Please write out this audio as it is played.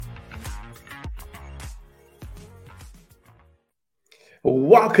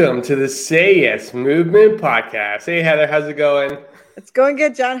Welcome to the Say Yes Movement podcast. Hey, Heather, how's it going? It's going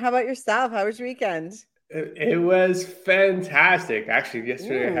good, John. How about yourself? How was your weekend? It was fantastic. Actually,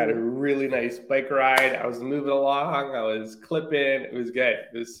 yesterday I had a Ooh, really nice bike ride. I was moving along. I was clipping. It was good.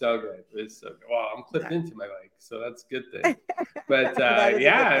 It was so good. It was so good. Well, I'm clipped that, into my bike, so that's a good thing. But that is a good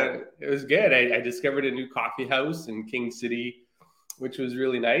yeah, thing. it was good. I discovered a new coffee house in King City, which was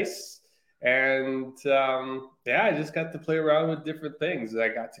really nice. And yeah, I just got to play around with different things. I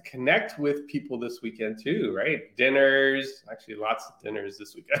got to connect with people this weekend too, right? Dinners, actually, lots of dinners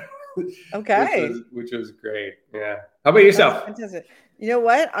this weekend, Okay. which was great. Yeah. How about That's yourself? fantastic. You know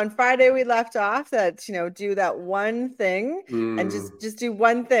what? On Friday we left off that, do that one thing and Mm, just do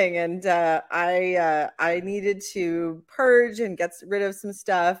one thing. And I needed to purge and get rid of some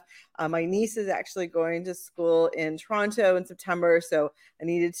stuff. My niece is actually going to school in Toronto in September, so I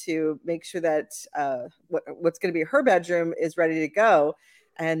needed to make sure that what's going to be her bedroom is ready to go.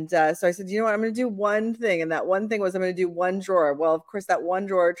 And so I said, you know what, I'm going to do one thing. And that one thing was I'm going to do one drawer. Well, of course, that one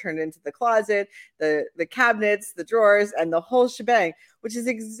drawer turned into the closet, the cabinets, the drawers, and the whole shebang, which is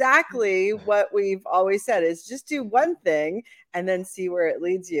exactly what we've always said is just do one thing and then see where it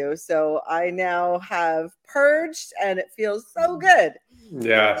leads you. So I now have purged and it feels so good.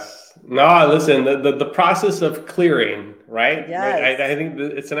 yes. No, listen, the process of clearing, right? Right. I Yes. think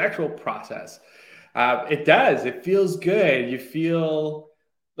that it's an actual process. It does. It feels good. You feel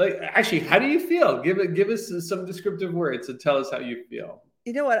like actually, how do you feel? Give us some descriptive words to tell us how you feel.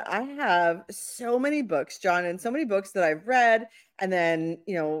 You know what? I have so many books, John, and so many books that I've read, and then,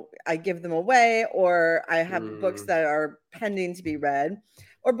 I give them away, or I have books Mm, that are pending to be read,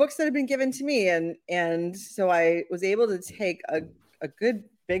 or books that have been given to me. And so I was able to take a good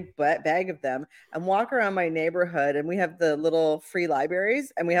big bag of them and walk around my neighborhood. And we have the little free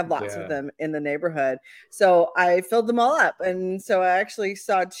libraries, and we have lots of yeah. them in the neighborhood. So I filled them all up. And so I actually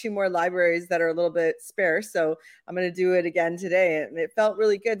saw two more libraries that are a little bit sparse. So I'm going to do it again today. And it felt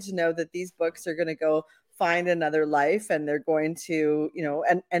really good to know that these books are going to go find another life, and they're going to,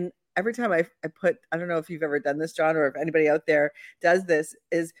 and every time I put, I don't know if you've ever done this, John, or if anybody out there does this,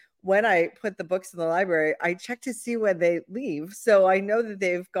 is when I put the books in the library, I check to see when they leave. So I know that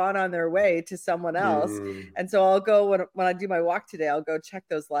they've gone on their way to someone else. Mm, And so I'll go when I do my walk today, I'll go check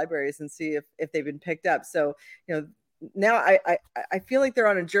those libraries and see if they've been picked up. So, now I feel like they're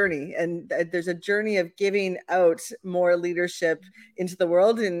on a journey, and there's a journey of giving out more leadership into the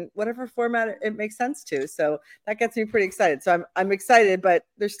world in whatever format it makes sense to. So that gets me pretty excited. So I'm excited, but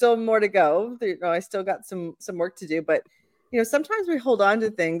there's still more to go. I still got some work to do, but sometimes we hold on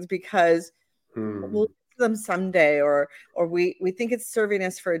to things because we'll mm. get to them someday, or we think it's serving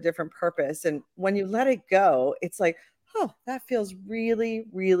us for a different purpose. And when you let it go, it's like, oh, that feels really,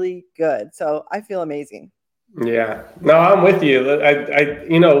 really good. So I feel amazing. Yeah, no, I'm with you.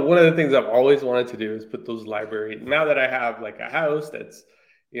 One of the things I've always wanted to do is put those libraries. Now that I have like a house that's,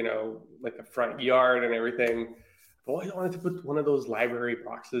 like a front yard and everything, I've always wanted to put one of those library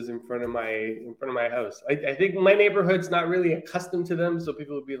boxes in front of my house. I think my neighborhood's not really accustomed to them, so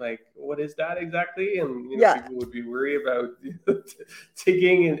people would be like, "What is that exactly?" And Yeah. people would be worried about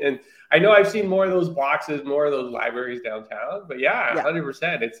taking. And I know I've seen more of those boxes, more of those libraries downtown. But yeah, Yeah.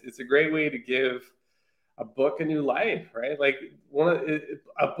 100%. It's a great way to give a book a new life, right? Like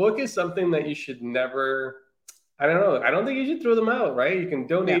a book is something that you should never. I don't know. I don't think you should throw them out, right? You can No.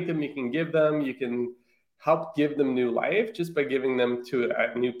 donate them, you can give them, you can help give them new life just by giving them to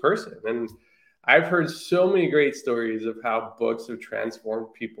a new person. And I've heard so many great stories of how books have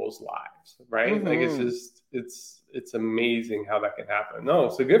transformed people's lives, right? Like Mm-hmm. it's amazing how that can happen. No,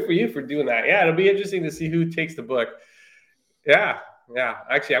 so good for you for doing that. Yeah, it'll be interesting to see who takes the book. Yeah, yeah.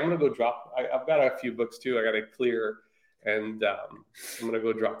 Actually, I'm gonna go drop. I've got a few books too. I got to clear, and I'm gonna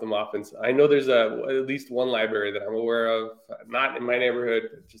go drop them off. And I know there's at least one library that I'm aware of, not in my neighborhood,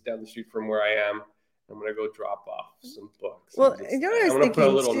 but just down the street from where I am. I'm gonna go drop off some books and Well, you just know what I I'm was gonna put a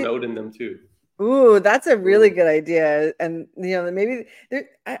thinking little too. note in them too. Ooh, that's a really Mm. good idea. And maybe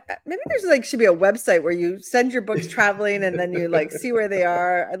maybe there's like should be a website where you send your books traveling and then you like see where they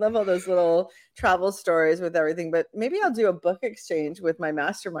are. I love all those little travel stories with everything, but maybe I'll do a book exchange with my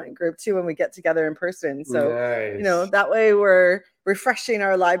mastermind group too when we get together in person. So, Nice. that way we're refreshing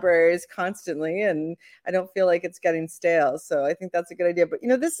our libraries constantly, and I don't feel like it's getting stale. So I think that's a good idea. But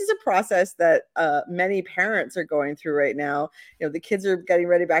this is a process that many parents are going through right now. The kids are getting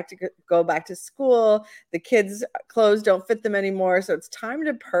ready back to go back to school. The kids clothes don't fit them anymore, so it's time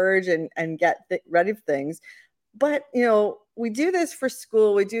to purge and get ready for things. But we do this for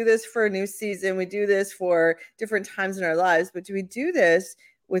school, we do this for a new season, we do this for different times in our lives, but do we do this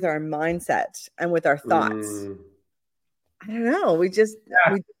with our mindset and with our thoughts? Mm. I don't know. We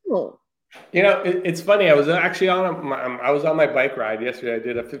don't. You know, it's funny. I was actually I was on my bike ride yesterday. I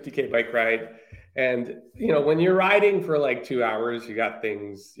did a 50K bike ride, and you know, when you're riding for like 2 hours, you got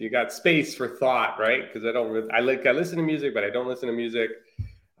space for thought, right? Because I listen to music, but I don't listen to music.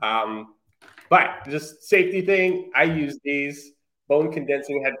 But just safety thing, I use these bone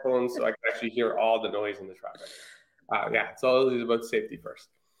condensing headphones so I can actually hear all the noise in the traffic. So I'll use about safety first.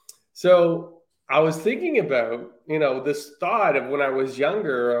 So I was thinking about, you know, this thought of when I was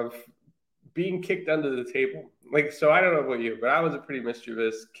younger of being kicked under the table. Like, so I don't know about you, but I was a pretty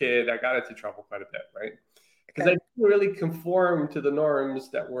mischievous kid. I got into trouble quite a bit, right? Because I didn't really conform to the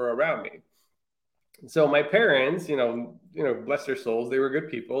norms that were around me. So my parents, you know, bless their souls, they were good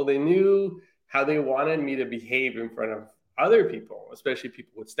people. They knew how they wanted me to behave in front of other people, especially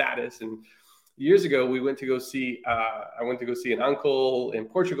people with status. And years ago, I went to go see an uncle in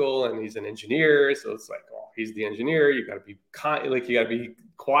Portugal, and he's an engineer. So it's like, oh, he's the engineer. You got to be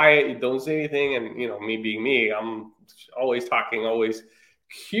quiet. You don't say anything. And, you know, me being me, I'm always talking, always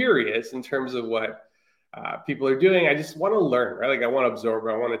curious in terms of what people are doing. I just want to learn, right? Like I want to absorb,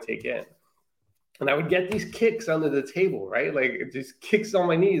 I want to take in. And I would get these kicks under the table, right? Like just kicks on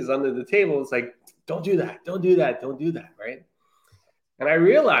my knees under the table. It's like, don't do that. Don't do that. Don't do that. Right. And I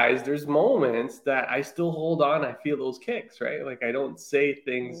realized there's moments that I still hold on. I feel those kicks, right? Like I don't say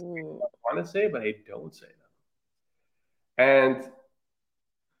things I want to say, but I don't say them. And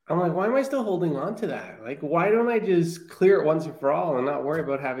I'm like, why am I still holding on to that? Like, why don't I just clear it once and for all and not worry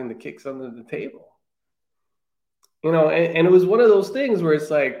about having the kicks under the table? You know, and it was one of those things where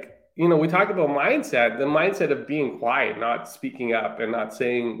it's like, you know, we talk about mindset, the mindset of being quiet, not speaking up and not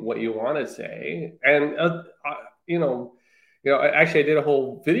saying what you want to say. And, actually I did a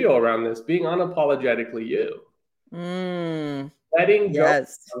whole video around this, being unapologetically you. Letting go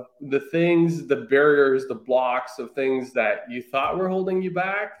of the things, the barriers, the blocks of things that you thought were holding you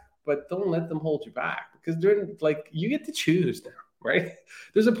back, but don't let them hold you back, because you get to choose now, right?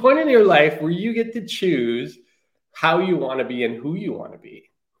 There's a point in your life where you get to choose how you want to be and who you want to be.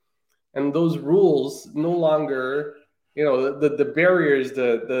 And those rules no longer, you know, the barriers,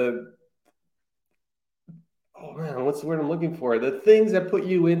 oh man, what's the word I'm looking for? The things that put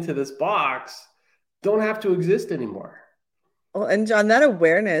you into this box don't have to exist anymore. Well, and John, that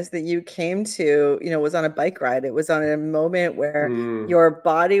awareness that you came to, you know, was on a bike ride. It was on a moment where your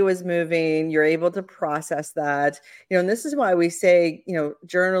body was moving. You're able to process that, you know, and this is why we say, you know,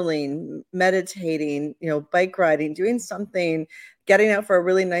 journaling, meditating, you know, bike riding, doing something, getting out for a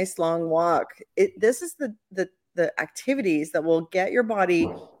really nice long walk. This is the activities that will get your body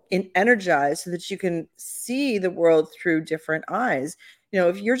energized so that you can see the world through different eyes. You know,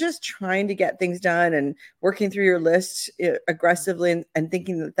 if you're just trying to get things done and working through your list aggressively and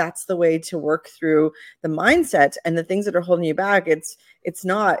thinking that that's the way to work through the mindset and the things that are holding you back, it's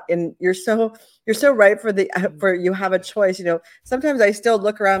not. And you're so right for you have a choice. You know, sometimes I still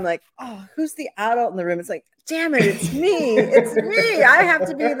look around like, oh, who's the adult in the room? It's like, damn it, it's me. It's me. I have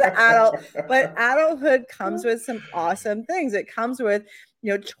to be the adult. But adulthood comes with some awesome things. It comes with,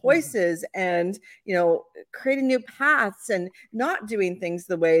 you know, choices and, you know, creating new paths and not doing things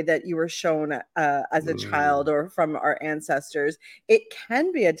the way that you were shown as a child or from our ancestors. It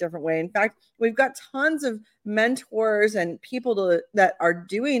can be a different way. In fact, we've got tons of mentors and people that are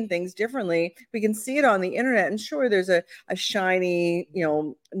doing things differently. We can see it on the internet, and sure, there's a shiny, you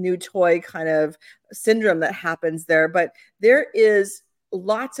know, new toy kind of syndrome that happens there, but there is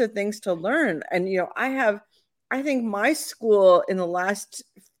lots of things to learn. And, you know, I think my school in the last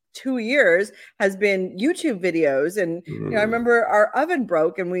 2 years has been YouTube videos. And, you know, I remember our oven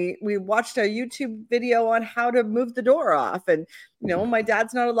broke and we watched a YouTube video on how to move the door off. And, you know, my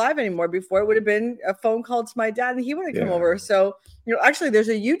dad's not alive anymore. Before, it would have been a phone call to my dad and he would have come over. So, you know, actually there's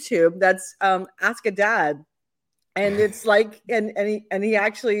a YouTube that's Ask a Dad. And it's like, and he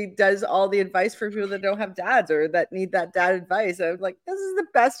actually does all the advice for people that don't have dads or that need that dad advice. I was like, this is the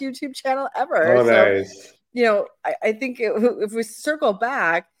best YouTube channel ever. Oh, nice. You know, I think if we circle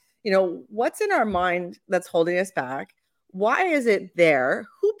back, you know, what's in our mind that's holding us back? Why is it there?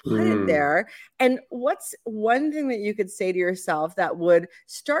 Who put it there? And what's one thing that you could say to yourself that would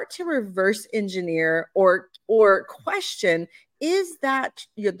start to reverse engineer or question, is that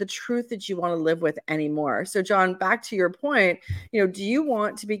the truth that you want to live with anymore? So, John, back to your point, you know, do you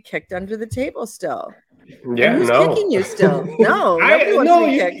want to be kicked under the table still? Yeah, who's kicking you still? No,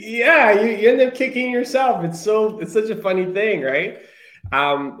 you end up kicking yourself. It's such a funny thing, right?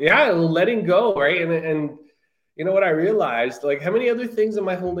 Letting go, right? And you know what I realized? Like, how many other things am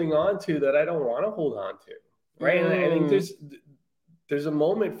I holding on to that I don't want to hold on to, right? And I think there's a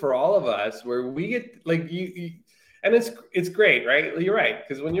moment for all of us where we get like And it's great, right? You're right,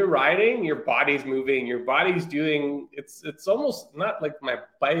 because when you're riding, your body's moving, your body's doing. It's almost not like my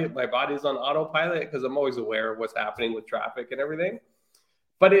body's on autopilot because I'm always aware of what's happening with traffic and everything.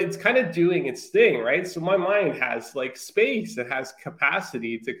 But it's kind of doing its thing, right? So my mind has like space, it has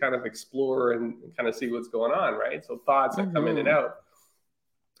capacity to kind of explore and kind of see what's going on, right? So thoughts that come in and out.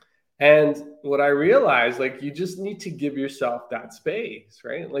 And what I realized, like, you just need to give yourself that space,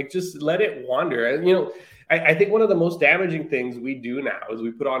 right? Like, just let it wander. And, I think one of the most damaging things we do now is we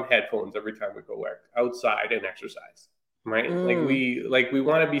put on headphones every time we go outside and exercise, right? Like we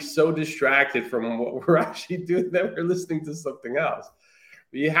want to be so distracted from what we're actually doing that we're listening to something else.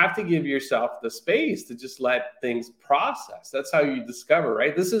 But you have to give yourself the space to just let things process. That's how you discover,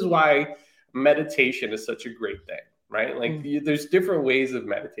 right? This is why meditation is such a great thing. Right? Like there's different ways of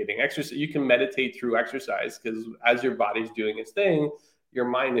meditating. Exercise, you can meditate through exercise because as your body's doing its thing, your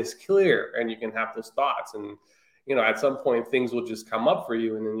mind is clear and you can have those thoughts. And, at some point things will just come up for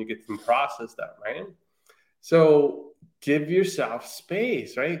you and then you get to process them, right? So give yourself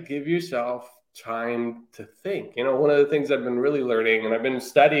space, right? Give yourself time to think. One of the things I've been really learning, and I've been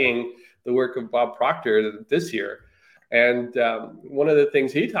studying the work of Bob Proctor this year. And one of the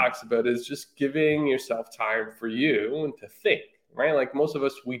things he talks about is just giving yourself time for you and to think, right? Like most of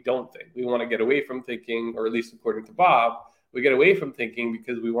us, we don't think. We want to get away from thinking, or at least according to Bob, we get away from thinking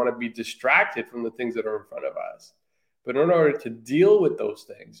because we want to be distracted from the things that are in front of us. But in order to deal with those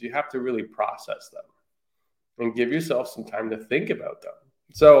things, you have to really process them and give yourself some time to think about them.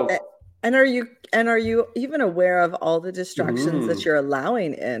 So, and are you even aware of all the distractions that you're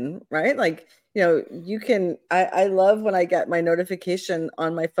allowing in, right? Like, you can, I love when I get my notification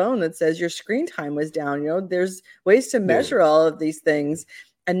on my phone that says your screen time was down. There's ways to measure all of these things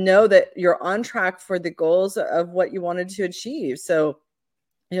and know that you're on track for the goals of what you wanted to achieve. So,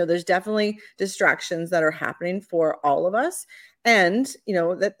 there's definitely distractions that are happening for all of us. And,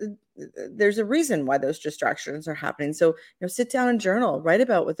 that there's a reason why those distractions are happening. So, sit down and journal, write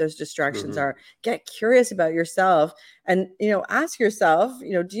about what those distractions are, get curious about yourself and, ask yourself,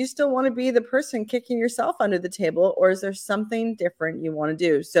 do you still want to be the person kicking yourself under the table, or is there something different you want to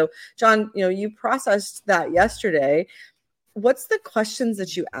do? So, John, you processed that yesterday. What's the questions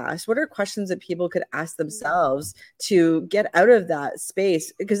that you asked? What are questions that people could ask themselves to get out of that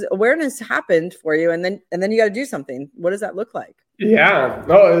space? Because awareness happened for you, and then you got to do something. What does that look like? Yeah,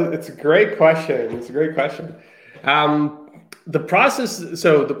 no, it's a great question. The process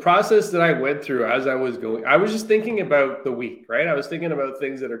that I went through as I was going, I was just thinking about the week, right? I was thinking about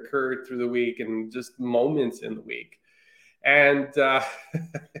things that occurred through the week and just moments in the week. And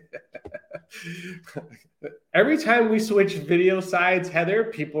every time we switch video sides, Heather,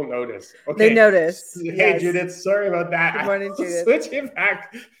 people notice. Okay, they notice. Hey, yes. Judith, sorry about that. Good morning, Judith. I'll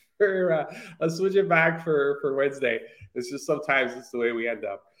switch it back for Wednesday. It's just sometimes it's the way we end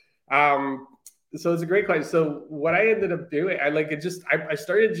up. So it's a great question. So what I ended up doing, I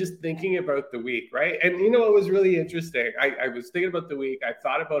started just thinking about the week, right? And it was really interesting. I was thinking about the week. I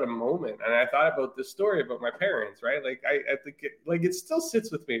thought about a moment, and I thought about this story about my parents, right? Like I think it still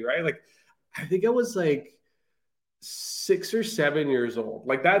sits with me, right? Like I think I was like 6 or 7 years old.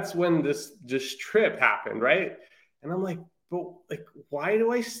 Like that's when this trip happened, right? And I'm like, but like, why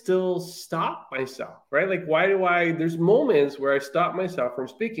do I still stop myself, right? Like, there's moments where I stop myself from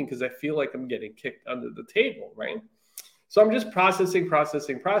speaking because I feel like I'm getting kicked under the table, right? So I'm just processing.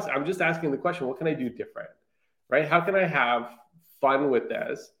 I'm just asking the question, what can I do different, right? How can I have fun with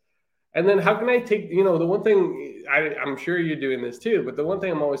this? And then how can I take, the one thing, I'm sure you're doing this too, but the one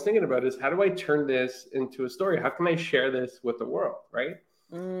thing I'm always thinking about is how do I turn this into a story? How can I share this with the world, right?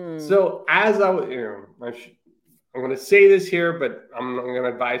 So as I'm going to say this here, but I'm going to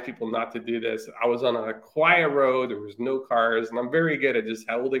advise people not to do this. I was on a quiet road. There was no cars. And I'm very good at just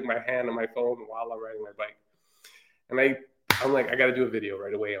holding my hand on my phone while I'm riding my bike. And I'm like, I got to do a video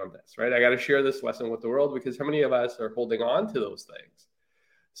right away on this, right? I got to share this lesson with the world because how many of us are holding on to those things?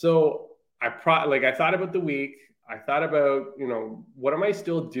 So I thought about the week. I thought about, what am I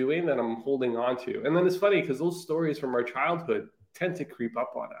still doing that I'm holding on to? And then it's funny because those stories from our childhood tend to creep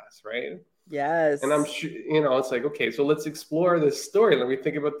up on us, right? Yes. And I'm sure, it's like, okay, so let's explore this story. Let me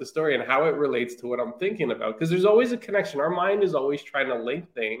think about the story and how it relates to what I'm thinking about. Because there's always a connection. Our mind is always trying to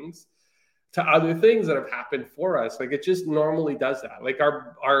link things to other things that have happened for us. Like it just normally does that. Like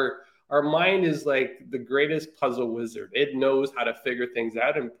our mind is like the greatest puzzle wizard. It knows how to figure things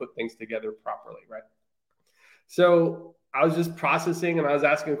out and put things together properly, right? So I was just processing and I was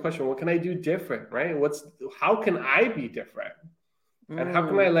asking the question, what can I do different, right? How can I be different? And how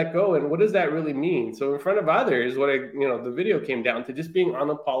can I let go? And what does that really mean? So in front of others, the video came down to just being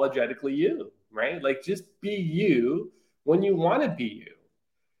unapologetically you, right? Like just be you when you want to be you.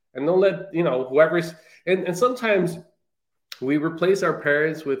 And don't let, whoever's, and sometimes we replace our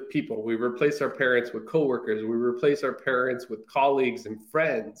parents with people. We replace our parents with coworkers. We replace our parents with colleagues and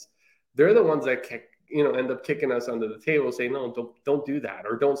friends. They're the ones that end up kicking us under the table, saying, "No, don't do that,"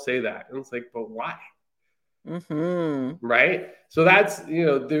 or "Don't say that." And it's like, but why? Mm-hmm. Right? So that's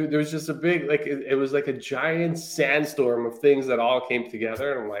there's just a big it was like a giant sandstorm of things that all came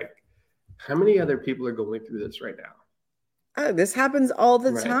together. And I'm like, how many other people are going through this right now? Oh, this happens all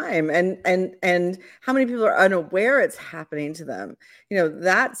the Right. time. And how many people are unaware it's happening to them?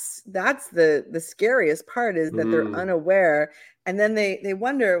 That's the scariest part, is that they're unaware. And then they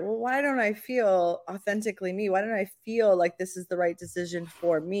wonder, well, why don't I feel authentically me? Why don't I feel like this is the right decision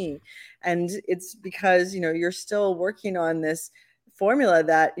for me? And it's because, you're still working on this formula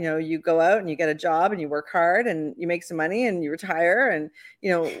that, you go out and you get a job and you work hard and you make some money and you retire. And,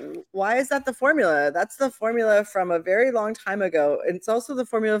 why is that the formula? That's the formula from a very long time ago. And it's also the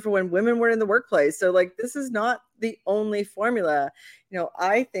formula for when women were in the workplace. So like, this is not the only formula.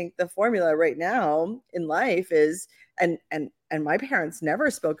 I think the formula right now in life is, and my parents never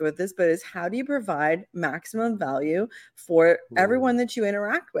spoke about this, but is, how do you provide maximum value for everyone that you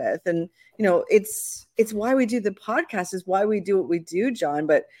interact with? And, it's why we do the podcast, is why we do what we do, John.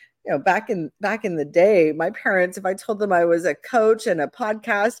 But, back in the day, my parents, if I told them I was a coach and a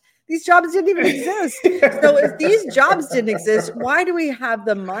podcast, these jobs didn't even exist. So if these jobs didn't exist, why do we have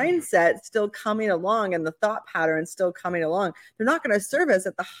the mindset still coming along and the thought pattern still coming along? They're not going to serve us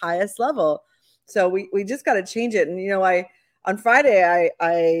at the highest level. So we just got to change it. And, on Friday,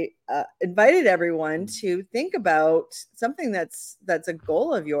 I invited everyone to think about something that's a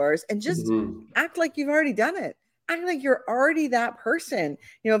goal of yours, and just act like you've already done it. Act like you're already that person.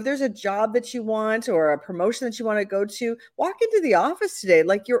 If there's a job that you want or a promotion that you want to go to, walk into the office today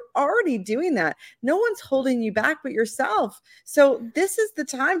like you're already doing that. No one's holding you back but yourself. So this is the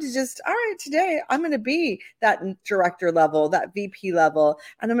time to just, all right, today I'm going to be that director level, that VP level,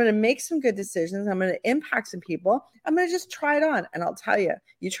 and I'm going to make some good decisions. I'm going to impact some people. I'm going to just try it on. And I'll tell you,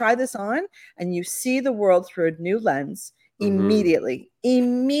 you try this on and you see the world through a new lens immediately.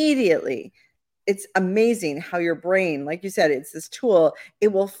 It's amazing how your brain, like you said, it's this tool. It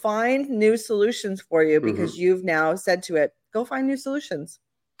will find new solutions for you because you've now said to it, go find new solutions.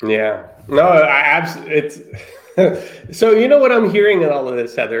 Yeah. No, I absolutely. So what I'm hearing in all of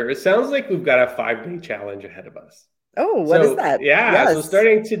this, Heather, it sounds like we've got a 5-day challenge ahead of us. Oh, what is that? Yeah. Yes. So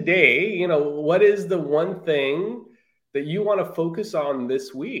starting today, what is the one thing that you want to focus on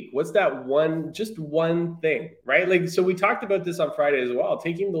this week? What's that just one thing, right? Like, so we talked about this on Friday as well,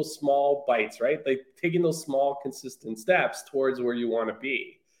 taking those small bites, right? Like taking those small, consistent steps towards where you want to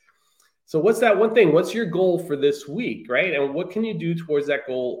be. So what's that one thing? What's your goal for this week, right? And what can you do towards that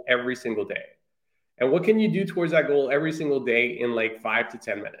goal every single day? And what can you do towards that goal every single day in like 5 to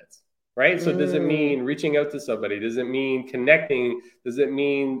 10 minutes? Right? So does it mean reaching out to somebody? Does it mean connecting? Does it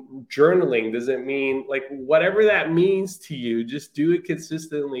mean journaling? Does it mean like whatever that means to you, just do it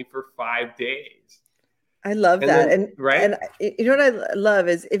consistently for 5 days. I love that. Then, and you know what I love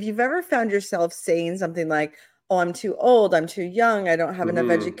is, if you've ever found yourself saying something like, oh, I'm too old, I'm too young, I don't have enough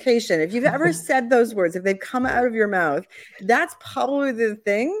education. If you've ever said those words, if they've come out of your mouth, that's probably the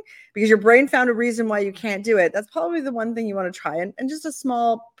thing, because your brain found a reason why you can't do it. That's probably the one thing you want to try. And just a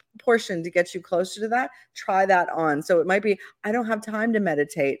small portion to get you closer to that, try that on. So it might be, I don't have time to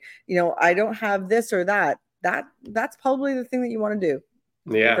meditate, I don't have this or that. That's probably the thing that you want to do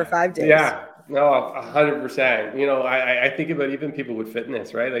for 5 days. Yeah, no, 100%. I think about even people with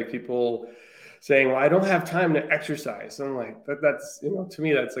fitness, right? Like people saying, well, I don't have time to exercise. And I'm like, that's to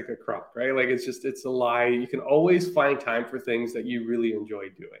me, that's like a crock, right? Like it's a lie. You can always find time for things that you really enjoy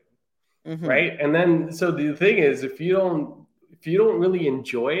doing. Right. And then, so the thing is, if you don't really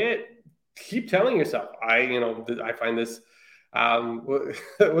enjoy it, keep telling yourself, I find this,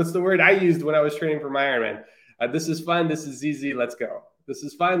 what's the word I used when I was training for my Ironman? This is fun. This is easy. Let's go. This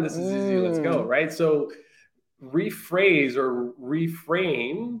is fun. This is easy. Let's go. Right. So rephrase or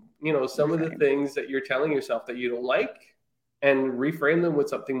reframe, some of the things that you're telling yourself that you don't like, and reframe them with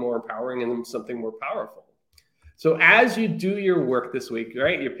something more empowering and something more powerful. So as you do your work this week,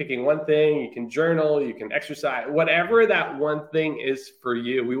 right, you're picking one thing, you can journal, you can exercise, whatever that one thing is for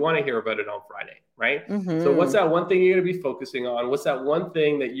you. We want to hear about it on Friday, right? So what's that one thing you're going to be focusing on? What's that one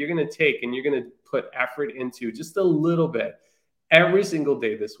thing that you're going to take and you're going to put effort into just a little bit every single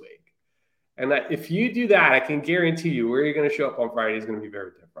day this week? And that if you do that, I can guarantee you where you're going to show up on Friday is going to be very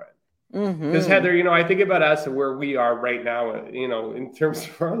different. Because Heather, I think about us and where we are right now, in terms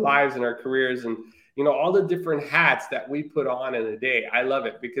of our lives and our careers, and all the different hats that we put on in a day. I love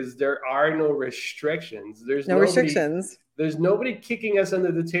it because there are no restrictions. There's no restrictions. There's nobody kicking us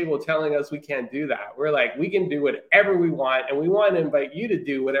under the table telling us we can't do that. We're like, we can do whatever we want, and we want to invite you to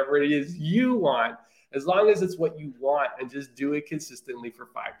do whatever it is you want, as long as it's what you want, and just do it consistently for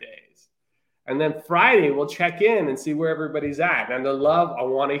 5 days. And then Friday, we'll check in and see where everybody's at. And I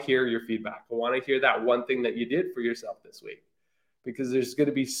want to hear your feedback. I want to hear that one thing that you did for yourself this week, because there's going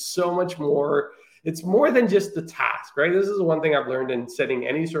to be so much more. It's more than just the task, right? This is the one thing I've learned in setting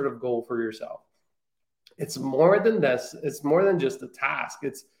any sort of goal for yourself. It's more than this. It's more than just a task.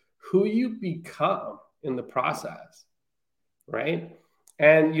 It's who you become in the process, right?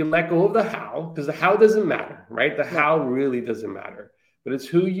 And you let go of the how, because the how doesn't matter, right? The how really doesn't matter, but it's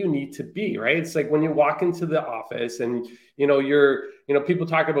who you need to be, right? It's like when you walk into the office and, people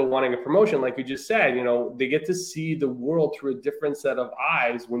talk about wanting a promotion, like you just said, they get to see the world through a different set of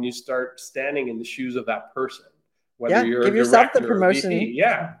eyes when you start standing in the shoes of that person. Whether you're give yourself the promotion.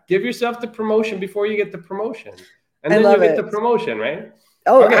 Give yourself the promotion before you get the promotion. And then you get the promotion, right?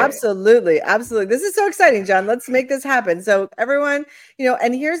 Oh, okay. Absolutely. Absolutely. This is so exciting, John. Let's make this happen. So everyone,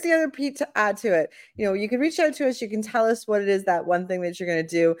 and here's the other piece to add to it. You can reach out to us. You can tell us what it is, that one thing that you're going to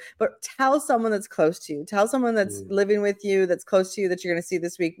do, but tell someone that's close to you. Tell someone that's living with you, that's close to you, that you're going to see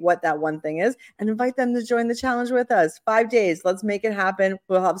this week, what that one thing is, and invite them to join the challenge with us. 5 days. Let's make it happen.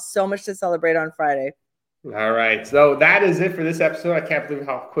 We'll have so much to celebrate on Friday. All right. So that is it for this episode. I can't believe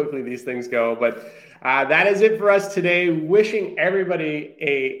how quickly these things go, but that is it for us today. Wishing everybody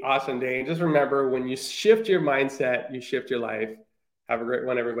an awesome day. And just remember, when you shift your mindset, you shift your life. Have a great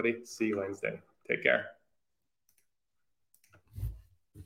one, everybody. See you Wednesday. Take care.